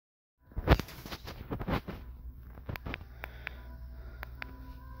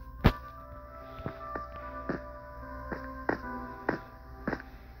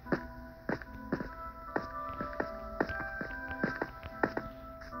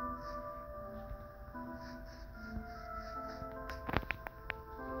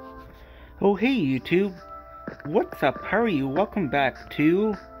Oh hey YouTube, what's up, how are you? Welcome back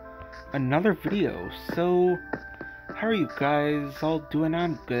to another video. So, how are you guys all doing?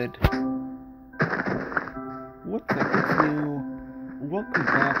 I'm good. What's up, it's new? Welcome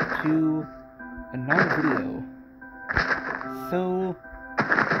back to another video. So,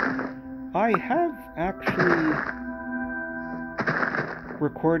 I have actually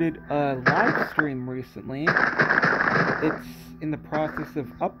recorded a live stream recently. It's in the process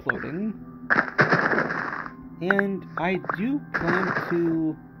of uploading. And I do plan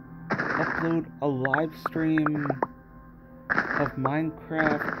to upload a live stream of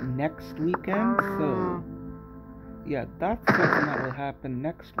Minecraft next weekend, so yeah, that's something that will happen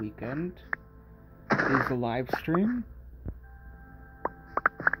next weekend, is a live stream.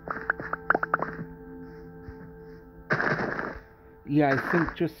 Yeah, I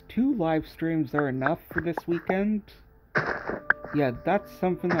think just 2 live streams are enough for this weekend. Yeah, that's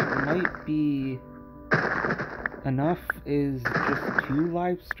something that might be enough, is just 2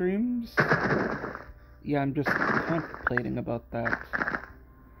 live streams. Yeah, I'm just contemplating about that.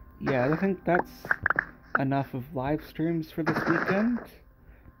 Yeah, I think that's enough of live streams for this weekend.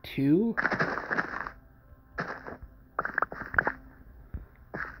 2.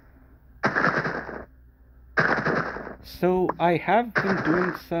 So, I have been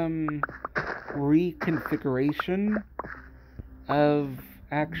doing some reconfiguration of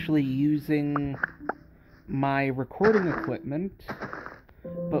actually using my recording equipment,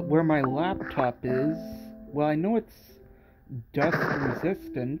 but where my laptop is, well, I know it's dust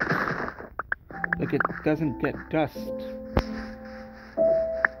resistant, like it doesn't get dust.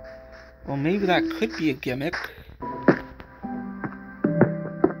 Well, maybe that could be a gimmick.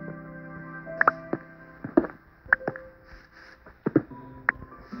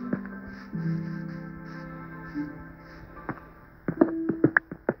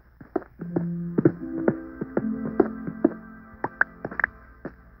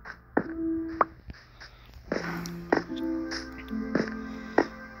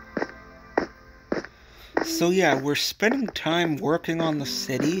 So yeah, we're spending time working on the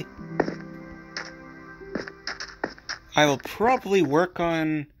city. I will probably work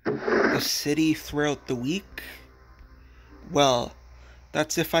on the city throughout the week. Well,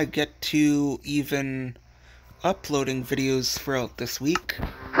 that's if I get to even uploading videos throughout this week.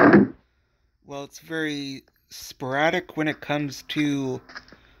 Well, it's very sporadic when it comes to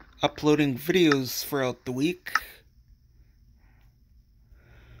uploading videos throughout the week.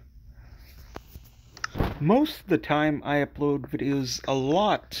 Most of the time I upload videos a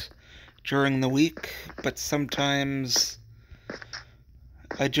lot during the week, but sometimes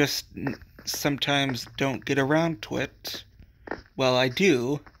I just sometimes don't get around to it. Well, I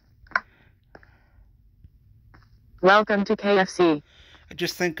do. Welcome to KFC. I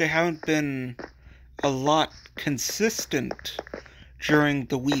just think I haven't been a lot consistent during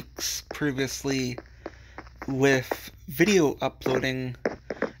the weeks previously with video uploading.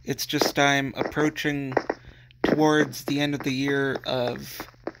 It's just I'm approaching towards the end of the year of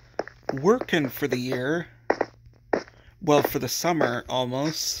working for the year. Well, for the summer,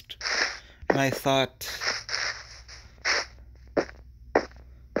 almost. And I thought,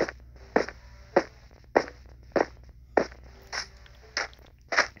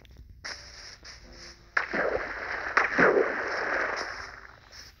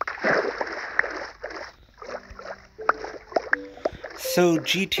 so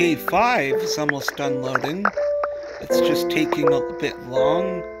GTA 5 is almost done loading. It's just taking a bit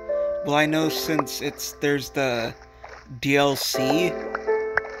long. Well, I know since there's the DLC.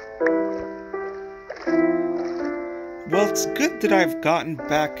 Well, it's good that I've gotten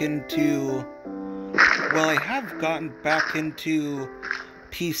back into... Well, I have gotten back into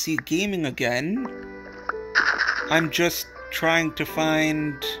PC gaming again. I'm just trying to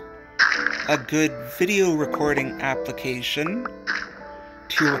find a good video recording application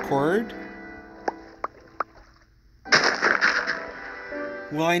to record.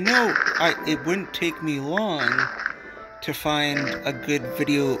 Well, I know it wouldn't take me long to find a good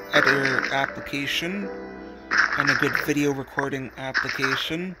video editor application and a good video recording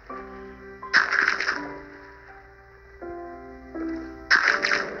application.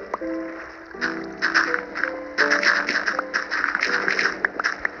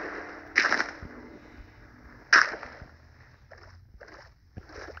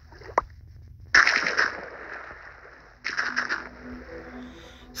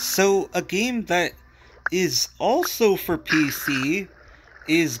 So, a game that is also for PC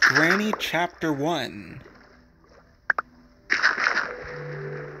is Granny Chapter 1.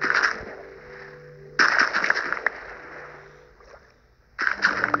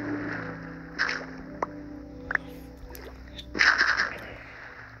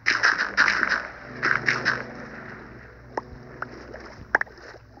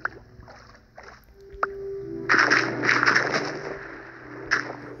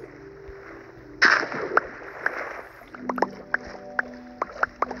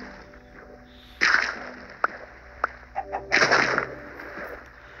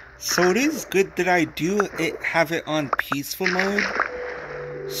 So it is good that I do have it on peaceful mode,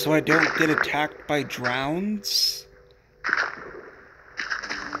 so I don't get attacked by drowns.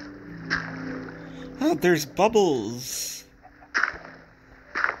 Oh, there's bubbles.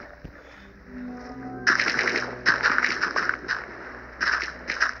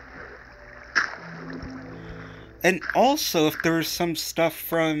 And also, if there's some stuff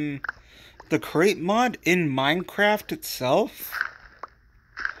from the crate mod in Minecraft itself,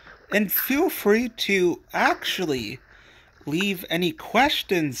 and feel free to actually leave any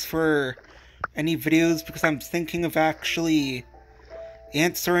questions for any videos, because I'm thinking of actually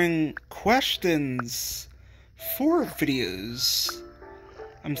answering questions for videos.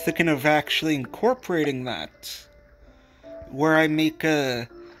 I'm thinking of actually incorporating that, where I make a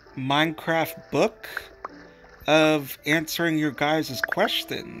Minecraft book of answering your guys'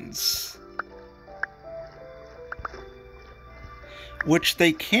 questions, which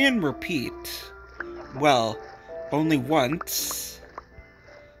they can repeat, well, only once.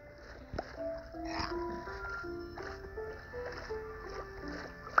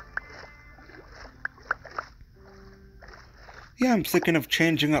 Yeah, I'm thinking of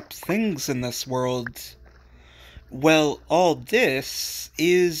changing up things in this world. Well, all this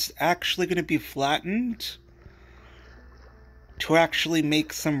is actually going to be flattened to actually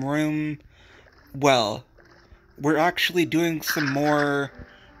make some room. Well, we're actually doing some more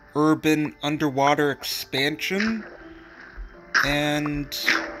urban underwater expansion, and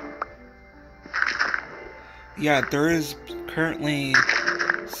yeah, there is currently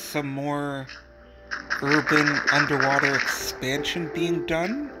some more urban underwater expansion being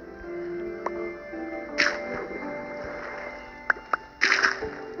done.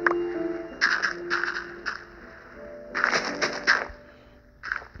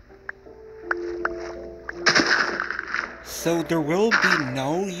 So there will be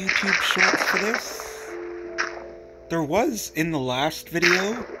no YouTube shorts for this. There was in the last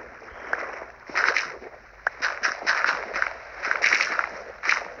video.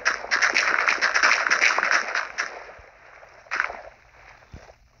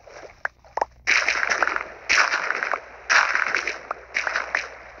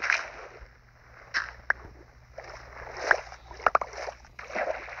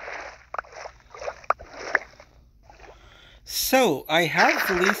 So, I have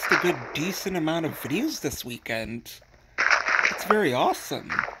released a good decent amount of videos this weekend. It's very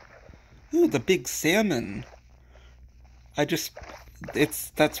awesome. Ooh, the big salmon. That's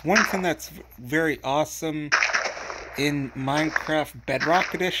one thing that's very awesome in Minecraft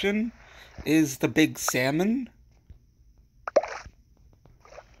Bedrock Edition, is the big salmon.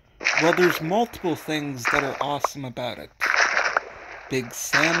 Well, there's multiple things that are awesome about it. Big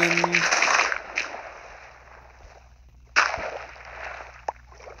salmon.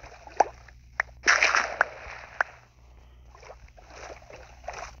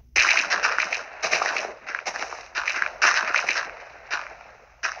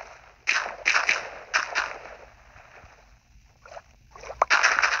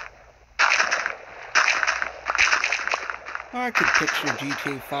 I could picture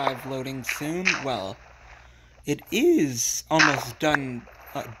GTA 5 loading soon. Well, it is almost done.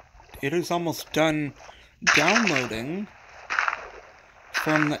 Downloading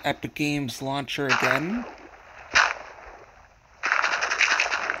from the Epic Games launcher again.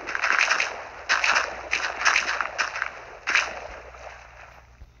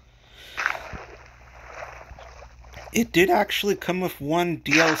 It did actually come with one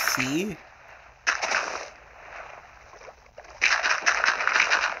DLC.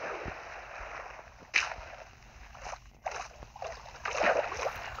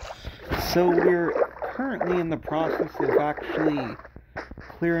 So we're currently in the process of actually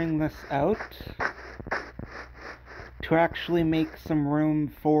clearing this out to actually make some room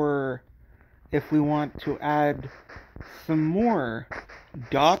for if we want to add some more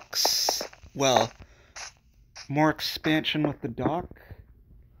docks. Well, more expansion with the dock.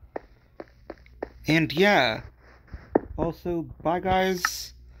 And yeah, also, bye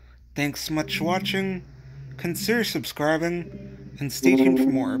guys. Thanks so much for watching. Consider subscribing, and stay tuned for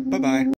more. Bye-bye.